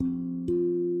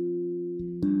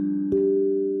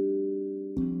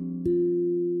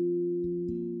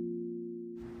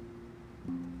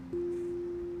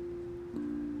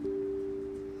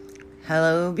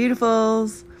Hello,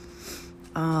 beautifuls.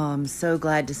 I'm so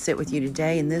glad to sit with you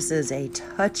today, and this is a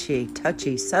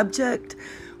touchy subject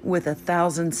with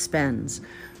 1,000 spins.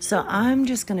 So I'm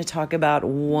just going to talk about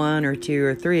 1 or 2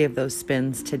 or 3 of those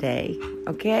spins today,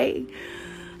 okay?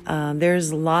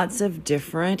 There's lots of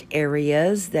different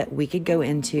areas that we could go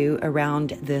into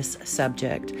around this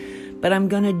subject, but I'm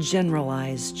going to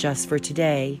generalize just for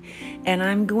today, and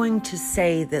I'm going to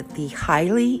say that the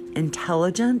highly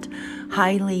intelligent,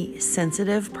 highly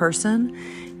sensitive person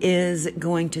is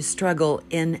going to struggle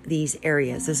in these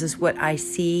areas. This is what I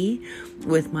see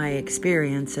with my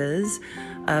experiences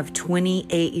of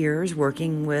 28 years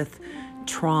working with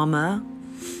trauma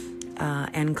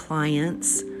and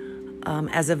clients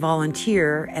as a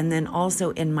volunteer, and then also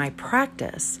in my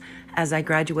practice as I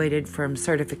graduated from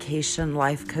certification,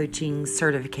 life coaching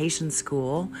certification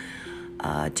school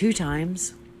 2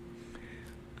 times.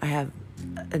 I have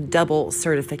a double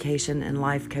certification in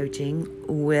life coaching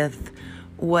with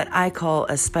what I call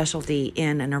a specialty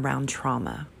in and around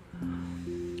trauma.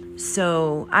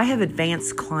 So I have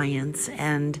advanced clients,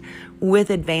 and with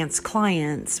advanced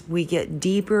clients, we get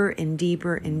deeper and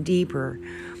deeper and deeper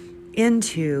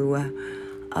into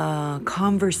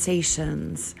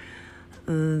conversations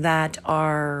that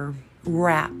are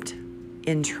wrapped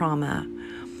in trauma,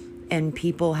 and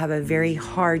people have a very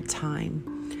hard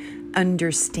time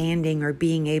understanding or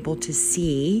being able to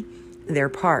see their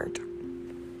part.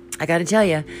 I got to tell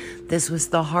you, this was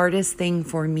the hardest thing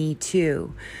for me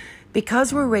too,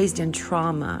 because we're raised in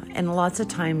trauma, and lots of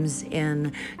times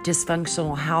in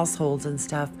dysfunctional households and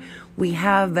stuff, we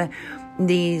have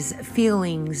these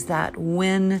feelings that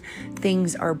when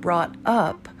things are brought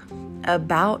up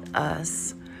about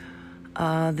us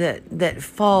that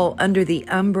fall under the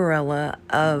umbrella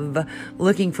of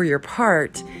looking for your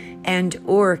part, and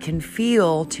or can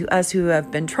feel to us who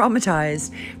have been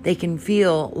traumatized, they can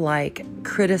feel like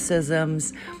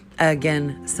criticisms,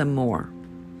 again, some more.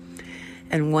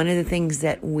 And one of the things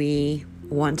that we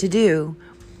want to do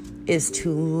is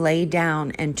to lay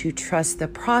down and to trust the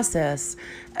process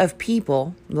of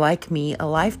people like me, a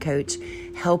life coach,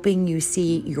 helping you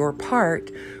see your part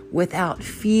without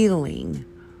feeling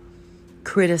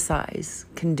criticized,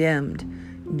 condemned,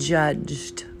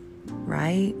 judged,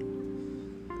 right?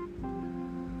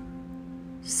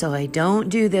 So I don't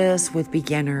do this with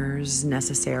beginners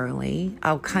necessarily.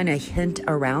 I'll kind of hint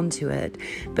around to it.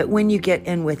 But when you get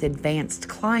in with advanced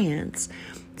clients,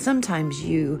 sometimes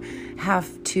you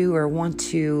have to or want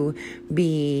to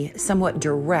be somewhat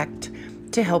direct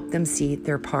to help them see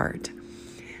their part.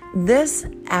 This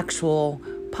actual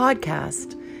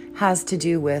podcast has to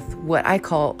do with what I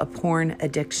call a porn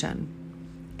addiction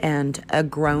and a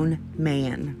grown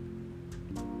man.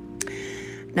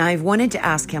 Now, I've wanted to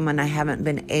ask him, and I haven't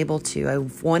been able to.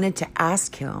 I've wanted to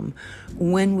ask him,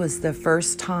 when was the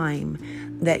first time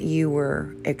that you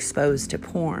were exposed to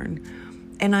porn?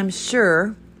 And I'm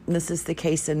sure this is the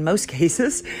case in most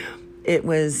cases. It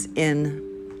was in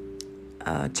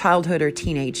childhood or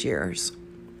teenage years.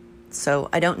 So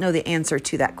I don't know the answer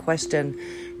to that question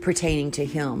pertaining to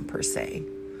him per se.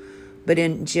 But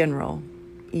in general,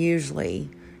 usually,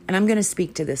 and I'm going to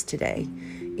speak to this today,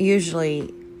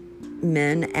 usually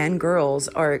men and girls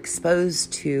are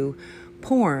exposed to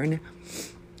porn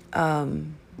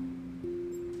in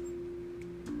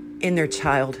their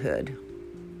childhood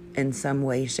in some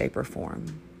way, shape, or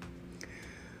form.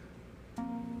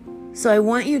 So I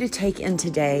want you to take in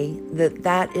today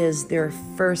that is their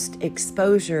first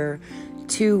exposure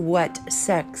to what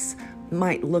sex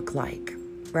might look like,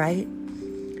 right?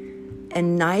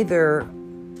 And neither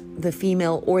the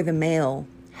female or the male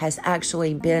has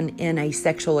actually been in a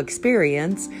sexual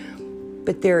experience,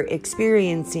 but they're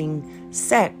experiencing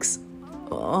sex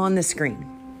on the screen.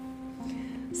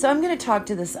 So I'm going to talk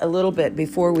to this a little bit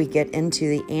before we get into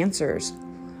the answers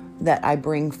that I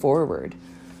bring forward.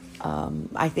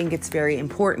 I think it's very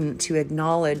important to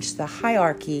acknowledge the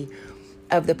hierarchy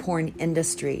of the porn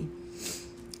industry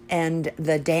and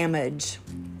the damage.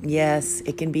 Yes,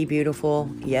 it can be beautiful.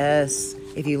 Yes,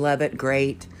 if you love it,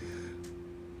 great.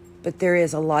 But there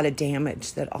is a lot of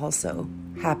damage that also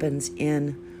happens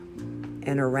in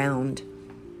and around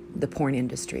the porn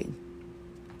industry.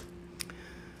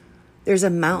 There's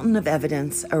a mountain of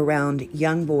evidence around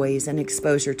young boys and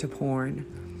exposure to porn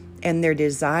and their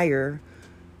desire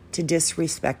to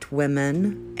disrespect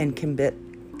women and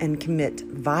commit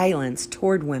violence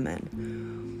toward women.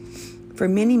 For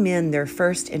many men, their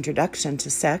first introduction to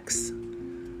sex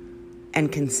and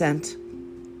consent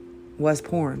was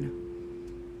porn.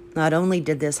 Not only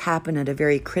did this happen at a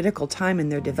very critical time in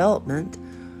their development,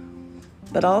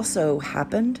 but also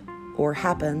happened or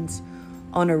happens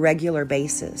on a regular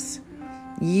basis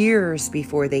years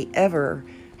before they ever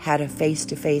had a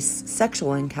face-to-face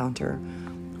sexual encounter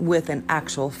with an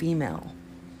actual female.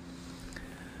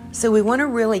 So we want to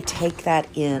really take that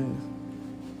in.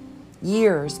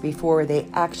 Years before they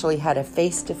actually had a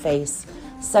face-to-face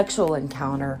sexual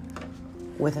encounter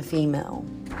with a female.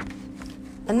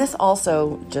 And this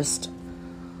also, just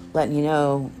letting you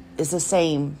know, is the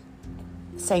same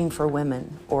for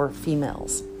women or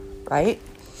females, right?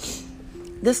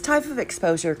 This type of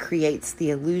exposure creates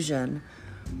the illusion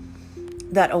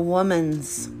that a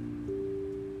woman's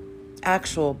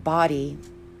actual body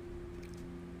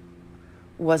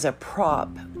was a prop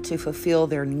to fulfill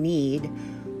their need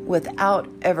without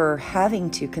ever having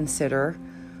to consider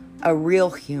a real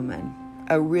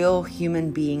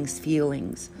human being's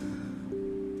feelings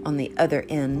on the other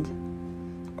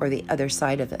end or the other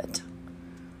side of it.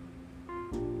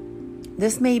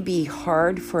 This may be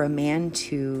hard for a man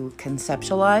to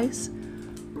conceptualize.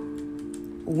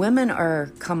 Women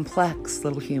are complex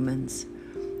little humans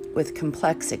with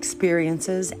complex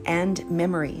experiences and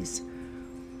memories.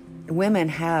 Women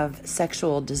have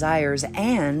sexual desires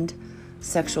and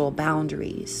sexual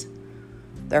boundaries.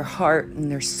 Their heart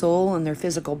and their soul and their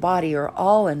physical body are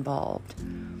all involved,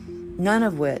 none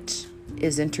of which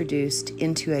is introduced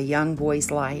into a young boy's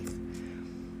life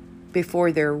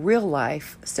before their real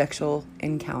life sexual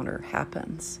encounter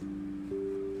happens.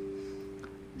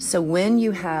 So when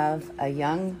you have a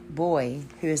young boy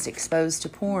who is exposed to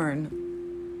porn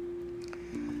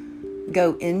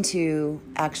go into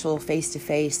actual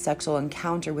face-to-face sexual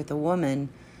encounter with a woman,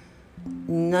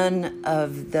 none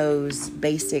of those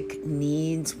basic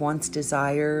needs, wants,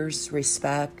 desires,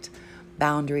 respect,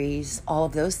 boundaries, all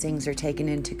of those things are taken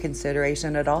into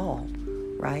consideration at all,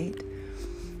 right?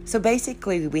 So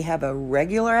basically, we have a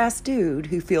regular-ass dude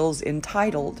who feels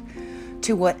entitled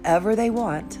to whatever they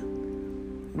want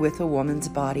with a woman's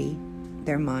body,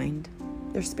 their mind,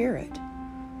 their spirit.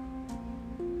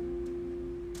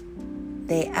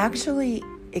 They actually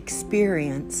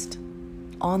experienced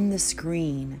on the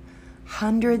screen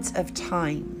hundreds of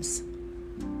times,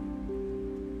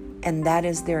 and that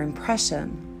is their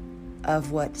impression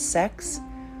of what sex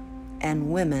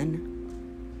and women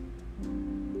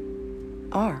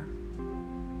are.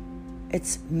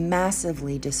 It's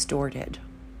massively distorted.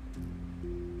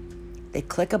 They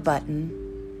click a button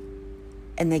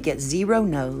and they get 0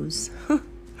 no's.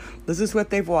 This is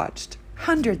what they've watched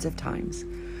hundreds of times.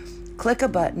 Click a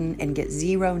button and get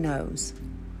 0 no's.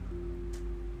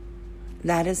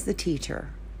 That is the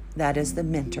teacher. That is the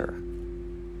mentor.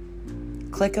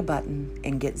 Click a button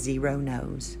and get 0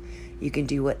 no's. You can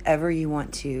do whatever you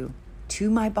want to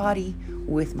my body,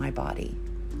 with my body.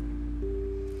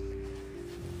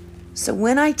 So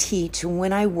when I teach,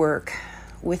 when I work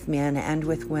with men and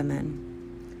with women,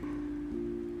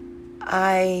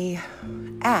 I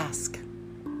ask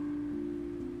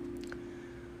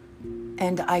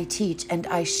and I teach and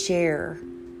I share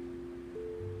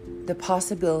the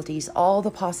possibilities, all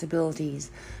the possibilities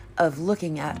of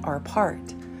looking at our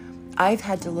part. I've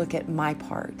had to look at my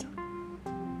part.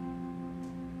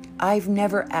 I've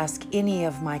never asked any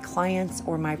of my clients,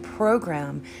 or my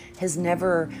program has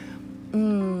never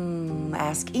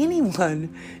asked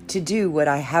anyone to do what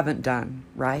I haven't done,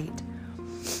 right?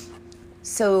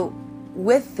 So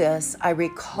with this, I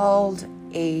recalled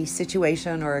a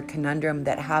situation or a conundrum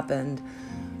that happened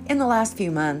in the last few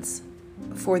months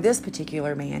for this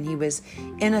particular man. He was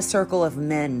in a circle of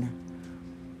men.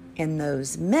 And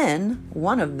those men,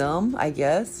 one of them, I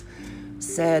guess,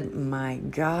 said, "My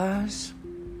gosh,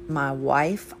 my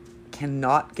wife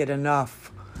cannot get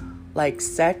enough. Like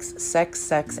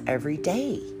sex every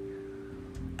day."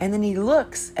 And then he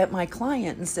looks at my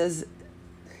client and says,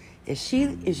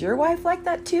 Is your wife like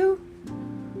that too?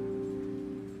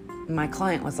 And my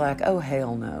client was like, "Oh,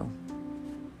 hell no."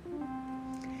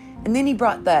 And then he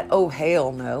brought that "oh,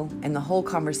 hell no" and the whole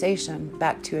conversation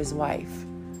back to his wife.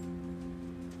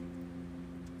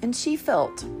 And she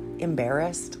felt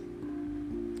embarrassed,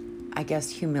 I guess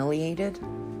humiliated,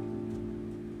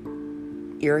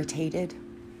 irritated,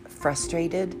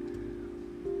 frustrated,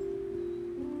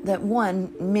 that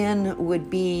one, men would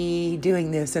be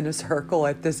doing this in a circle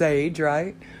at this age,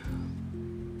 right?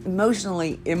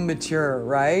 Emotionally immature,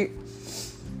 right?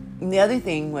 And the other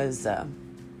thing was that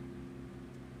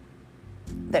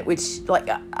which, like,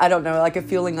 I don't know, like a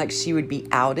feeling like she would be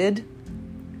outed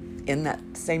in that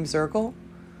same circle,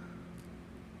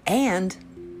 and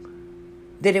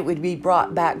that it would be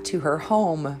brought back to her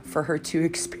home for her to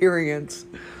experience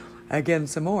again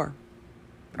some more,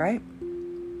 right?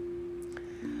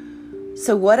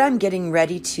 So what I'm getting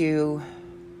ready to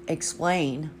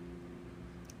explain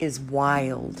is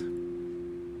wild.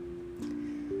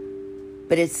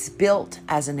 but it's built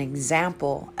as an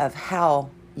example of how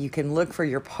you can look for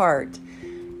your part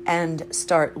and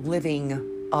start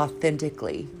living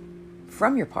authentically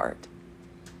from your part.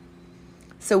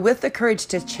 So with the courage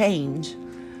to change,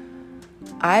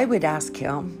 I would ask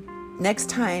him, next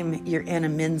time you're in a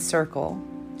men's circle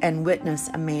and witness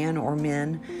a man or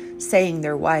men saying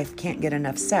their wife can't get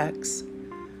enough sex,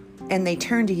 and they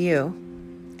turn to you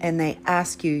and they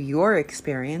ask you your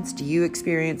experience, do you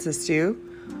experience this too?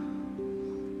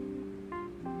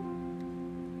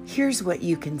 Here's what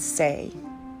you can say.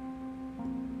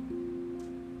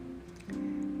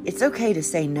 It's okay to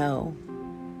say no.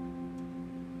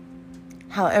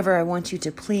 However, I want you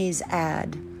to please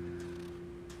add,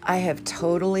 I have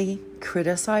totally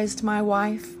criticized my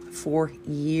wife for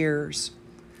years,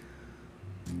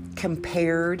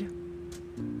 compared,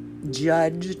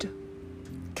 judged,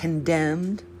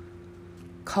 condemned,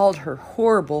 called her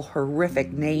horrible,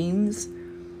 horrific names,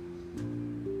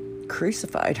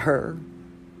 crucified her,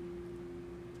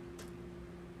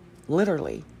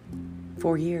 literally,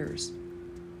 for years.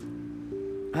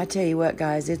 I tell you what,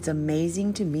 guys, it's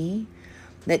amazing to me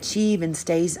that she even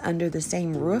stays under the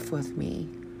same roof with me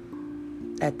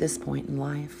at this point in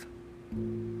life.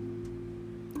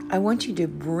 I want you to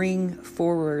bring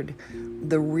forward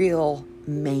the real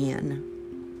man,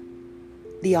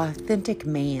 the authentic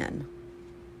man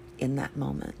in that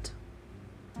moment.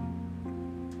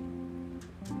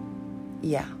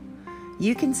 Yeah,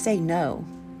 you can say no,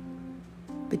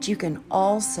 but you can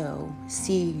also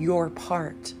see your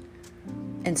part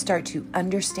and start to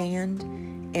understand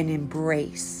and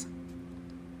embrace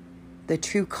the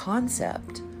true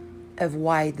concept of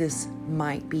why this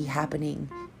might be happening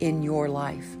in your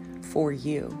life for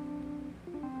you.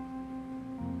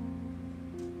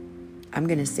 I'm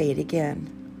going to say it again.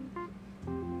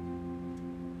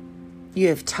 You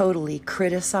have totally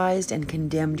criticized and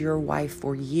condemned your wife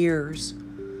for years,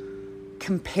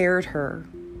 compared her,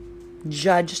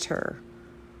 judged her,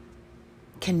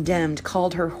 condemned,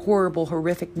 called her horrible,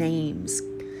 horrific names,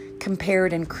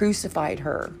 compared and crucified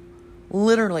her,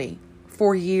 literally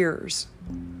for years.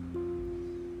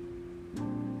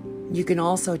 You can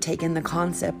also take in the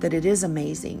concept that it is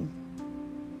amazing.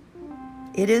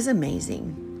 It is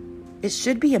amazing. It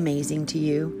should be amazing to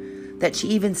you that she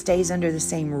even stays under the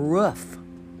same roof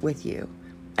with you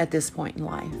at this point in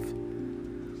life.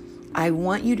 I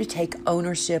want you to take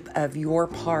ownership of your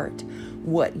part,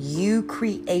 what you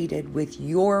created with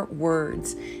your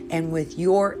words and with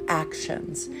your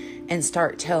actions, and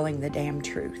start telling the damn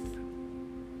truth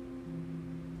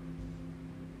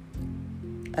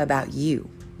about you.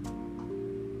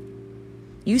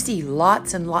 You see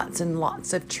lots and lots and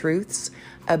lots of truths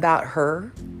about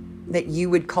her that you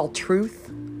would call truth,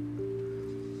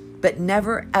 but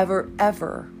never, ever,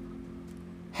 ever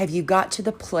have you got to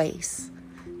the place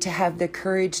to have the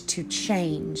courage to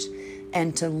change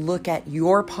and to look at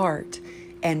your part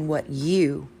and what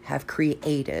you have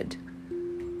created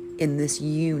in this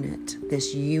unit,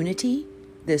 this unity,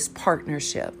 this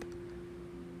partnership.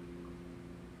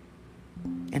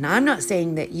 And I'm not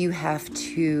saying that you have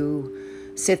to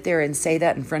sit there and say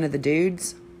that in front of the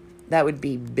dudes. That would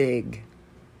be big.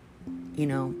 You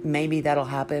know, maybe that'll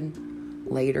happen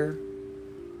later.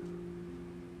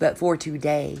 But for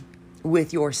today,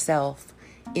 with yourself,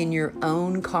 in your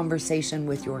own conversation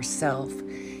with yourself,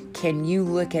 can you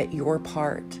look at your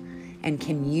part and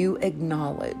can you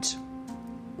acknowledge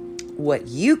what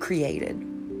you created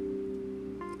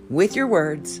with your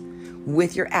words,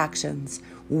 with your actions,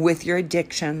 with your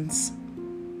addictions,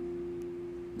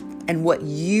 and what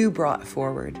you brought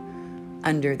forward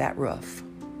under that roof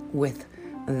with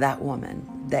that woman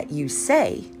that you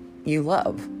say you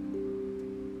love?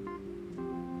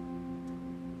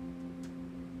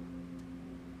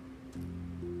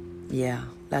 Yeah,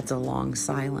 that's a long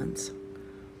silence.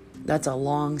 That's a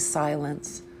long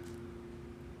silence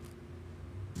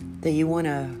that you want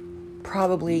to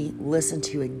probably listen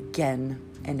to again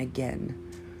and again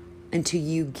until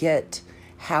you get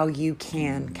how you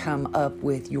can come up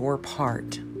with your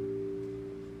part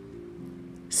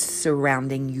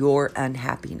surrounding your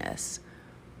unhappiness,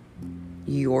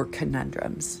 your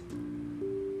conundrums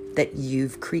that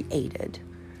you've created.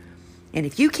 And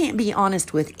if you can't be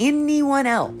honest with anyone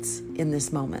else in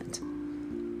this moment,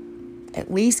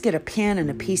 at least get a pen and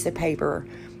a piece of paper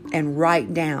and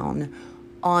write down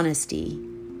honesty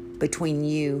between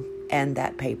you and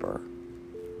that paper.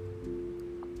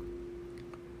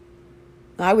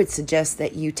 I would suggest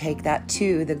that you take that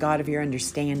to the God of your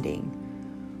understanding.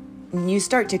 And you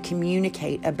start to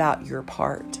communicate about your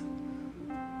part.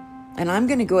 And I'm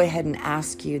going to go ahead and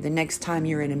ask you the next time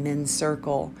you're in a men's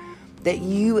circle that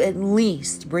you at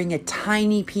least bring a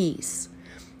tiny piece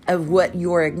of what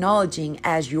you're acknowledging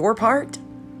as your part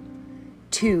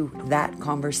to that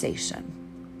conversation,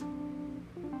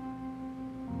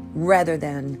 rather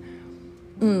than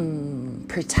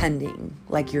pretending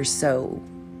like you're so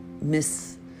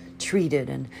mistreated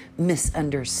and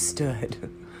misunderstood.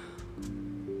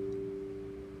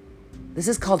 This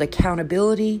is called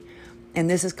accountability, and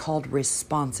this is called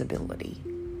responsibility.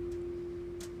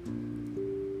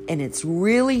 And it's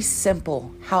really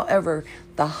simple. However,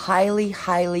 the highly,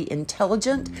 highly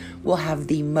intelligent will have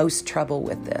the most trouble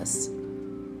with this.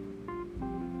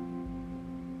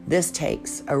 This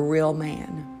takes a real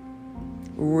man,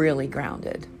 really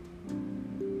grounded,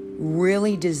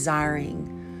 really desiring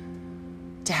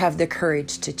to have the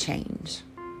courage to change.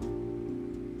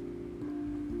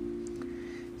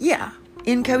 Yeah,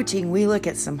 in coaching, we look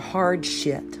at some hard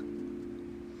shit.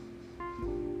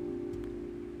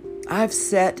 I've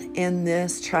sat in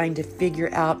this trying to figure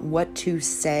out what to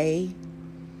say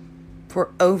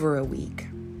for over a week.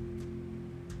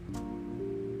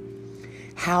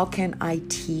 How can I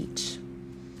teach?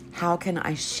 How can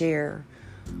I share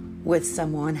with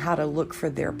someone how to look for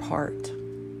their part,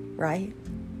 right?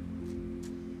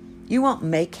 You won't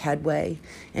make headway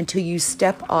until you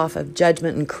step off of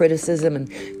judgment and criticism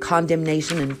and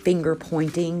condemnation and finger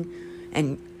pointing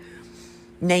and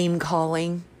name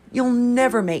calling. You'll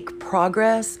never make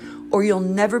progress, or you'll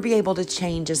never be able to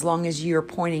change as long as you're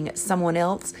pointing at someone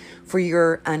else for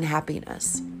your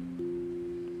unhappiness.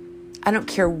 I don't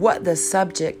care what the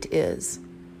subject is.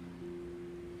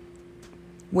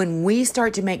 When we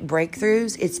start to make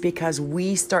breakthroughs, it's because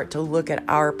we start to look at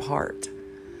our part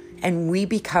and we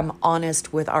become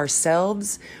honest with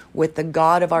ourselves, with the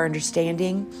God of our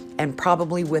understanding, and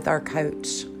probably with our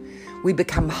coach. We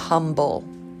become humble.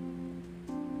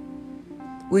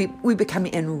 We become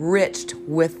enriched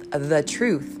with the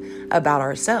truth about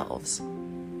ourselves.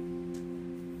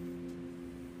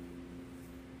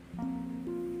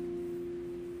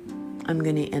 I'm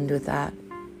going to end with that.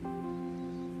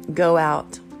 Go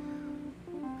out,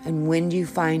 and when you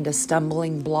find a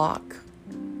stumbling block,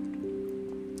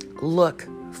 look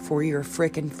for your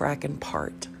frackin'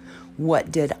 part.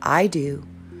 What did I do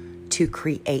to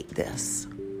create this?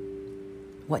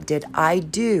 What did I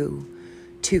do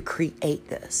to create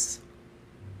this?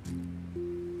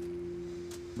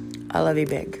 I love you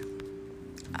big.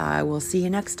 I will see you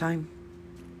next time.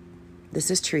 This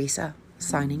is Teresa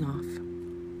signing off.